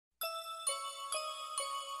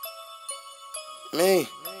Me.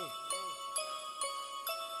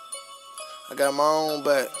 I got my own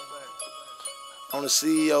back. I'm the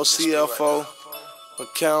CEO, CFO,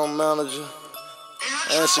 account manager,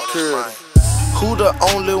 and security. Who the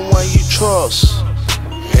only one you trust?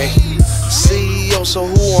 Me. CEO, so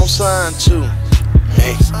who I'm signed to?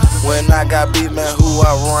 Me. When I got beat, man, who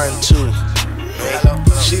I run to?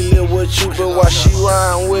 Me. She live with you, but why she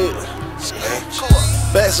rhyme with?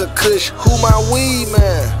 Bags of kush, who my weed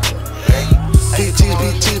man?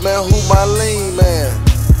 PTs, man, who my lean man?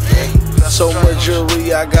 So much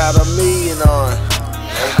jewelry, I got $1 million on.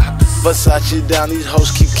 Versace down, these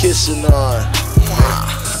hoes keep kissing on.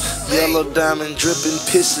 Yellow diamond dripping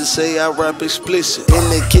pisses, say I rap explicit. In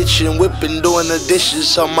the kitchen whipping, doing the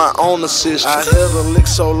dishes on my own assist. I hit a lick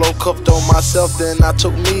solo, cuffed on myself, then I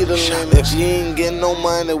took me to limit. If you ain't getting no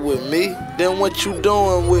money with me, then what you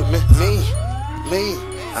doing with me? Me,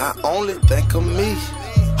 I only think of me.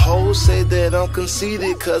 Hoes say that I'm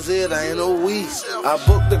conceited, cause it ain't a we. I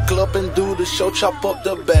book the club and do the show, chop up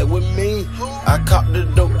the bag with me. I cop the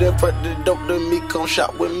dope, then front the dope, then me come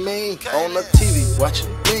shop with me. On the TV, watching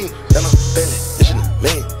me, then I'm Bentley, itching to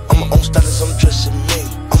me. I'm my own stylist, I'm dressing me.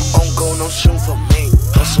 I'm on go, no shooting for me.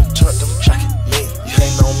 Hustle, turn them tracking me. You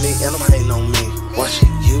hating on me, and I'm hating on me. Watching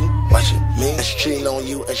you, watching me. And she cheating on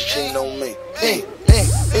you, and she cheating on me. Me.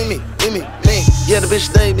 Yeah, the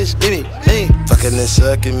bitch stay, bitch, me. Fucking and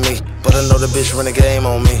sucking me, but I know the bitch run the game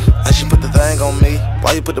on me. And she put the thing on me.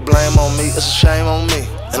 Why you put the blame on me? It's a shame on me.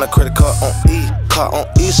 And a credit card on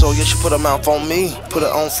E, so yeah, she put her mouth on me. Put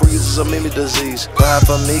it on freeze, it's a mimi disease. Ride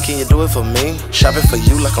for me, can you do it for me? Shopping for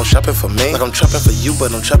you like I'm shopping for me. Like I'm trapping for you,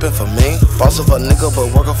 but I'm trapping for me. Boss of a nigga,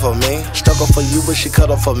 but working for me. Struggle for you, but she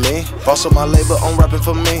cut off for me. Boss of my labor, I'm rapping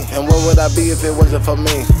for me. And where would I be if it wasn't for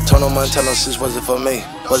me? Turn on Montana, sis wasn't for me.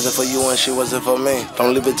 Wasn't for you and she wasn't for me.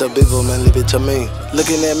 Don't leave it to big man, leave it to me.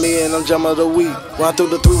 Looking at me and I'm jamming the weed. Run through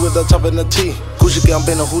the 3 with the top and the T. Gucci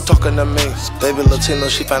Gambino, who talking to me? Baby Latino,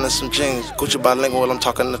 she finding some jeans. Gucci bilingual, I'm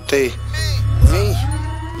talking to thee.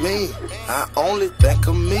 Me, I only think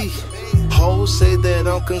of me. Hoes say that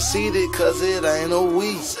I'm conceited, cause it ain't a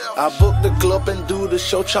we. I book the club and do the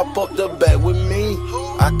show, chop up the bag with me.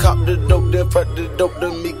 I cop the dope, then front the dope,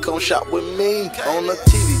 then me come shop with me. On the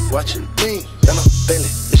TV, watching me. Then I'm Bentley,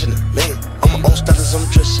 itching to me. I'm my own stylist, I'm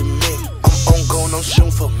dressing me. I'm on go, no shooting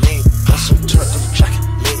for me. Hustle, turn them tracking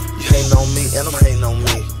me. You hating on me, and I'm hating on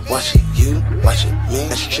me. Watching you, watching me.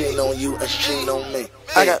 And she cheating on you, and she cheating on me.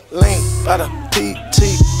 I got lean by the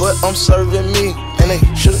PT, but I'm serving me. And they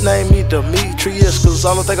should've named me Demetrius, cause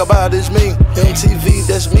all I think about is me. MTV,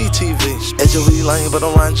 that's me TV. FPLean, but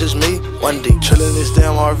I'm riding just me. 1D, trillin' this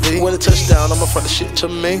damn RV. When it touchdown, I'ma front the shit to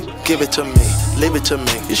me. Give it to me, leave it to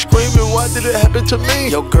me. You screaming, why did it happen to me?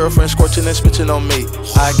 Your girlfriend scorching and spitting on me.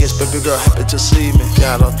 I guess baby girl happy to see me.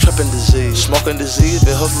 Got a tripping disease, smoking disease.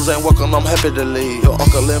 But hustlers ain't working, I'm happy to leave. Your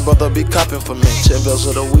uncle and brother be copping for me. 10 bills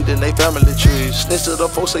of the weed in they family trees. Snitch to the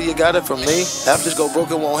folks say you got it from me. After go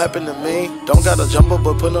broke, it won't happen to me. Don't got a jumper,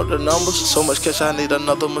 but put up the numbers. So much cash, I need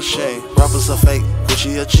another machine. Rappers are fake,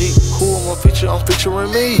 Gucci a G. Who am I feature? I'm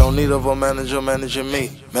featuring me. No need of a manager managing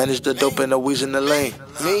me. Manage the dope and the weeds in the lane.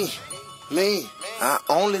 Me, I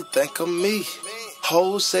only think of me.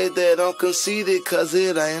 Hoes say that I'm conceited, cause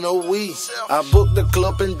it ain't a we. I book the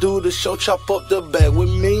club and do the show, chop up the bag with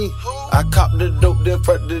me. I cop the dope, then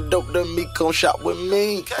front the dope, then me come shop with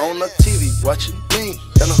me. On the TV, watching me.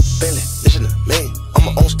 Then I'm Bentley, itching to me. I'm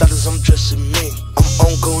my own stylist, I'm dressing me. I'm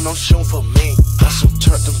on go, no shooting for me. Hustle,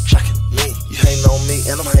 turn them tracking me. You hating on me,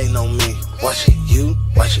 and I'm hating on me. Watching you,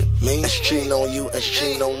 watching me. And she cheating on you, and she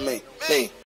cheating on me.